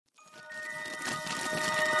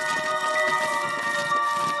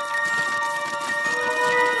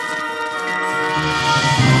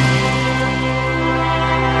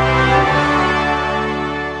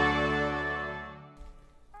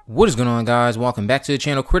What is going on, guys? Welcome back to the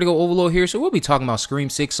channel. Critical Overlord here. So we'll be talking about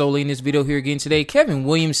Scream 6 solely in this video here again today. Kevin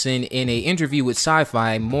Williamson, in an interview with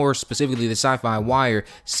Sci-Fi, more specifically the Sci-Fi Wire,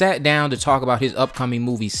 sat down to talk about his upcoming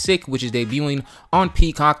movie Sick, which is debuting on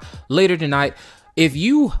Peacock later tonight. If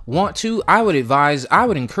you want to, I would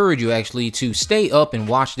encourage you actually to stay up and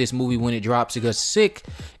watch this movie when it drops, because Sick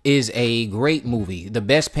is a great movie. The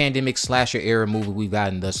best pandemic slasher era movie we've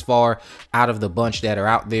gotten thus far out of the bunch that are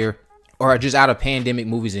out there, or just out of pandemic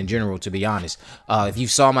movies in general, to be honest. If you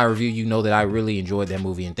saw my review, you know that I really enjoyed that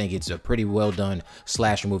movie and think it's a pretty well done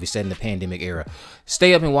slasher movie set in the pandemic era.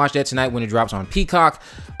 Stay up and watch that tonight when it drops on Peacock.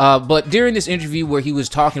 But during this interview where he was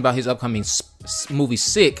talking about his upcoming movie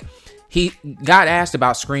Sick, he got asked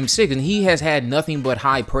about Scream 6, and he has had nothing but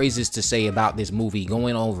high praises to say about this movie,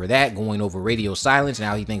 going over Radio Silence, and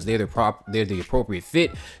how he thinks they're the appropriate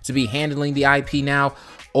fit to be handling the IP now,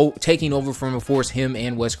 taking over from, of course, him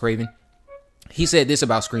and Wes Craven. He said this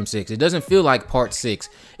about Scream 6. It doesn't feel like part 6.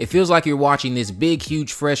 It feels like you're watching this big,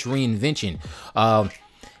 huge, fresh reinvention.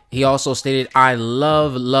 He also stated, I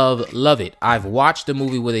love it. I've watched the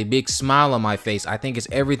movie with a big smile on my face. I think it's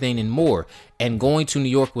everything and more. And going to New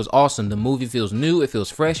York was awesome. The movie feels new. It feels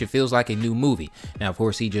fresh. It feels like a new movie. Now, of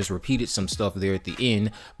course, he just repeated some stuff there at the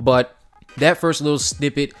end. But that first little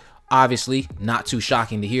snippet, obviously not too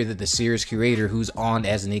shocking to hear that the series creator, who's on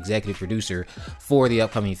as an executive producer for the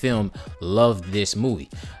upcoming film, loved this movie.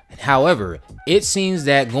 However, it seems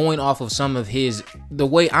that going off of some of the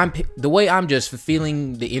way I'm just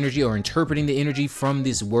feeling the energy or interpreting the energy from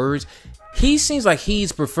these words, he seems like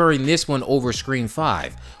he's preferring this one over Scream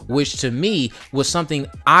 5, which to me was something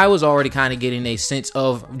I was already kind of getting a sense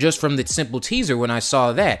of just from the simple teaser when I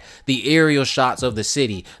saw that. The aerial shots of the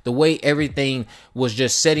city, the way everything was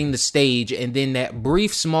just setting the stage, and then that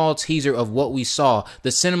brief small teaser of what we saw, the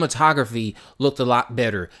cinematography looked a lot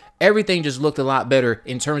better. Everything just looked a lot better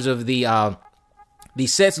in terms of the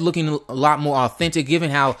sets looking a lot more authentic,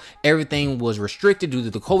 given how everything was restricted due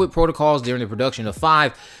to the COVID protocols during the production of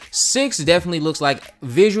 5. 6 definitely looks like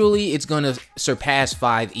visually it's going to surpass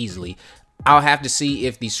 5 easily. I'll have to see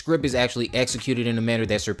if the script is actually executed in a manner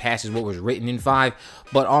that surpasses what was written in 5.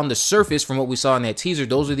 But on the surface, from what we saw in that teaser,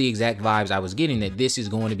 those are the exact vibes I was getting, that this is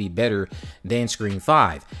going to be better than Scream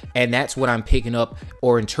 5. And that's what I'm picking up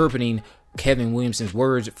or interpreting Kevin Williamson's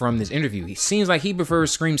words from this interview. He seems like he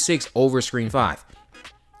prefers Scream 6 over Scream 5.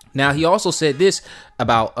 Now, he also said this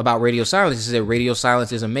about Radio Silence. He said Radio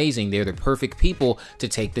Silence is amazing. They're the perfect people to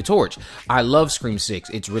take the torch. I love Scream 6.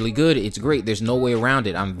 It's really good. It's great. There's no way around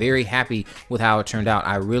it. I'm very happy with how it turned out.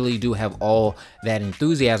 I really do have all that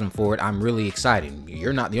enthusiasm for it. I'm really excited.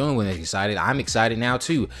 You're not the only one that's excited. I'm excited now,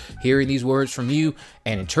 too. Hearing these words from you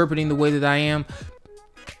and interpreting the way that I am,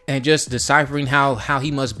 and just deciphering how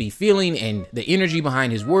he must be feeling and the energy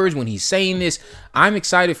behind his words when he's saying this. I'm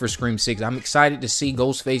excited for Scream 6. I'm excited to see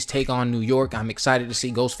Ghostface take on New York. I'm excited to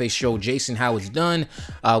see Ghostface show Jason how it's done.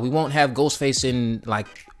 We won't have Ghostface in like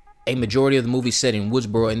a majority of the movie set in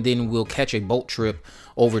Woodsboro, and then we'll catch a boat trip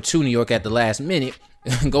over to New York at the last minute.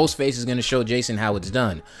 Ghostface is going to show Jason how it's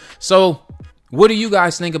done. So what do you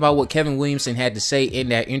guys think about what Kevin Williamson had to say in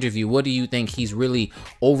that interview? What do you think he's really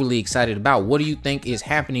overly excited about? What do you think is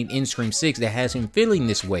happening in Scream 6 that has him feeling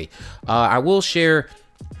this way? I will share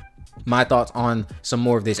my thoughts on some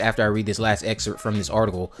more of this after I read this last excerpt from this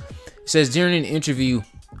article. It says, during an interview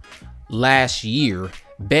last year,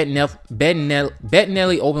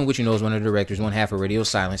 Bettinelli Open, which you know is one of the directors, one half of Radio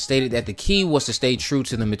Silence, stated that the key was to stay true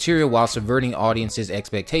to the material while subverting audiences'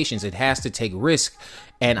 expectations. It has to take risk.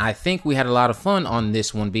 And I think we had a lot of fun on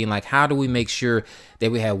this one, being like, how do we make sure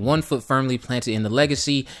that we have one foot firmly planted in the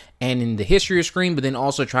legacy and in the history of Scream, but then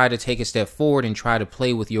also try to take a step forward and try to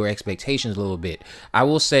play with your expectations a little bit. I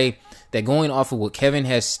will say that going off of what Kevin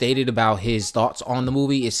has stated about his thoughts on the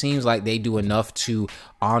movie, it seems like they do enough to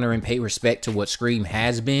honor and pay respect to what Scream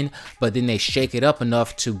has been, but then they shake it up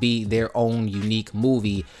enough to be their own unique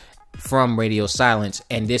movie from Radio Silence,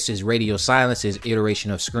 and this is Radio Silence's iteration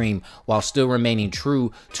of Scream, while still remaining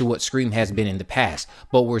true to what Scream has been in the past.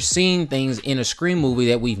 But we're seeing things in a Scream movie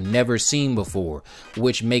that we've never seen before,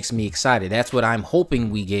 which makes me excited. That's what I'm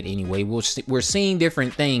hoping we get anyway. We're seeing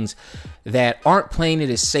different things that aren't playing it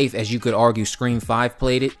as safe as you could argue Scream 5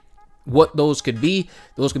 played it. What those could be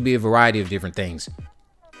a variety of different things.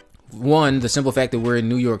 One, the simple fact that we're in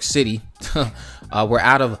New York City. We're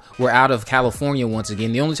out of California once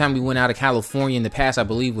again. The only time we went out of California in the past, I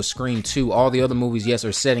believe, was Scream 2. All the other movies, yes,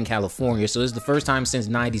 are set in California. So this is the first time since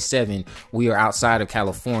 '97 we are outside of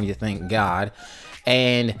California, thank God.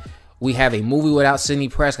 And We have a movie without Sidney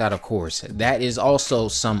Prescott, of course. That is also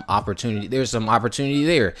some opportunity. There's some opportunity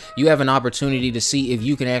there. You have an opportunity to see if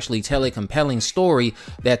you can actually tell a compelling story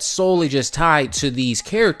that's solely just tied to these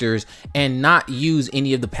characters and not use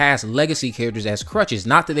any of the past legacy characters as crutches.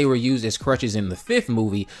 Not that they were used as crutches in the 5th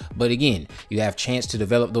movie, but again, you have chance to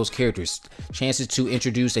develop those characters, chances to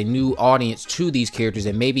introduce a new audience to these characters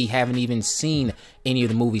that maybe haven't even seen any of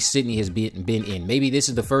the movies Sidney has been in. Maybe this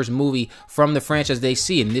is the first movie from the franchise they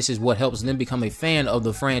see, and this is what helps them become a fan of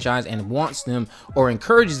the franchise and wants them or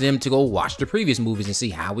encourages them to go watch the previous movies and see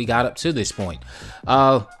how we got up to this point.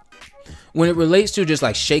 When it relates to just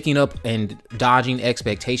like shaking up and dodging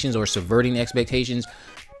expectations or subverting expectations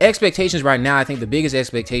right now, I think the biggest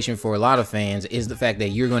expectation for a lot of fans is the fact that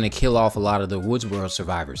you're going to kill off a lot of the Woodsboro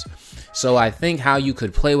survivors. So I think how you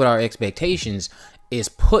could play with our expectations is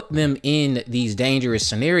put them in these dangerous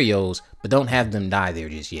scenarios, but don't have them die there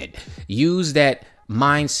just yet. Use that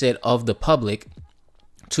mindset of the public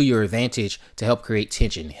to your advantage to help create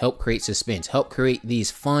tension, help create suspense, help create these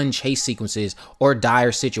fun chase sequences or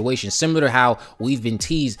dire situations, similar to how we've been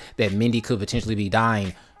teased that Mindy could potentially be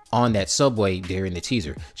dying on that subway during the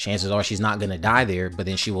teaser. Chances are she's not going to die there, but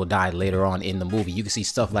then she will die later on in the movie. You can see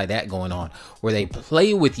stuff like that going on where they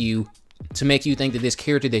play with you to make you think that this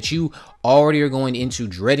character that you already are going into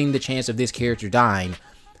dreading the chance of this character dying,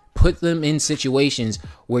 put them in situations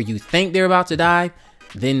where you think they're about to die,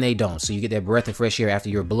 then they don't. So you get that breath of fresh air after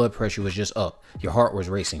your blood pressure was just up, your heart was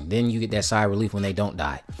racing. Then you get that sigh of relief when they don't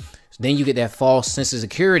die. So then you get that false sense of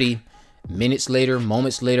security. Minutes later,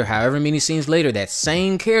 moments later, however many scenes later, that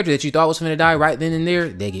same character that you thought was going to die right then and there,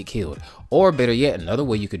 they get killed. Or better yet, another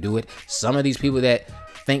way you could do it, some of these people that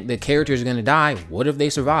think the characters are going to die, what if they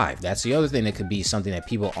survive? That's the other thing that could be something that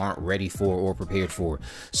people aren't ready for or prepared for.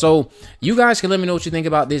 So you guys can let me know what you think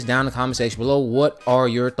about this down in the comment section below. What are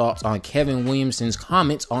your thoughts on Kevin Williamson's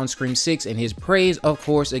comments on Scream 6 and his praise? Of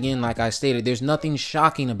course, again, like I stated, there's nothing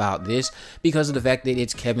shocking about this because of the fact that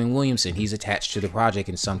it's Kevin Williamson. He's attached to the project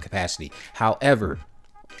in some capacity. However,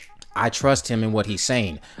 I trust him in what he's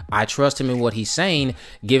saying. I trust him in what he's saying,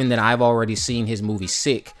 given that I've already seen his movie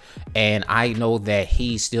Sick, and I know that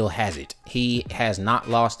he still has it. He has not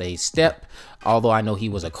lost a step. Although I know he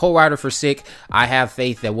was a co-writer for Sick, I have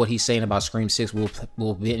faith that what he's saying about Scream 6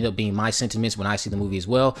 will end up being my sentiments when I see the movie as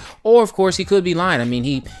well. Or, of course, he could be lying. I mean,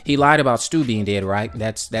 he lied about Stu being dead, right?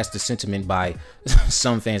 That's the sentiment by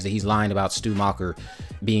some fans, that he's lying about Stu Macher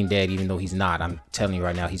being dead, even though he's not. I'm telling you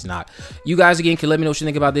right now, he's not. You guys, again, can let me know what you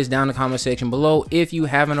think about this down in the comment section below. If you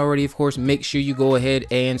haven't already, of course, make sure you go ahead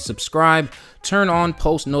and subscribe. Turn on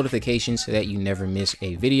post notifications so that you never miss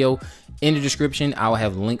a video. In the description, I'll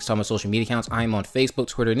have links to all my social media accounts. I'm on Facebook,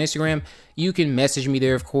 Twitter, and Instagram. You can message me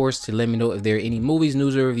there, of course, to let me know if there are any movies,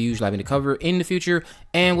 news, or reviews you'd like me to cover in the future.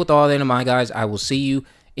 And with all that in mind, guys, I will see you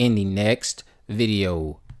in the next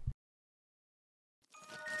video.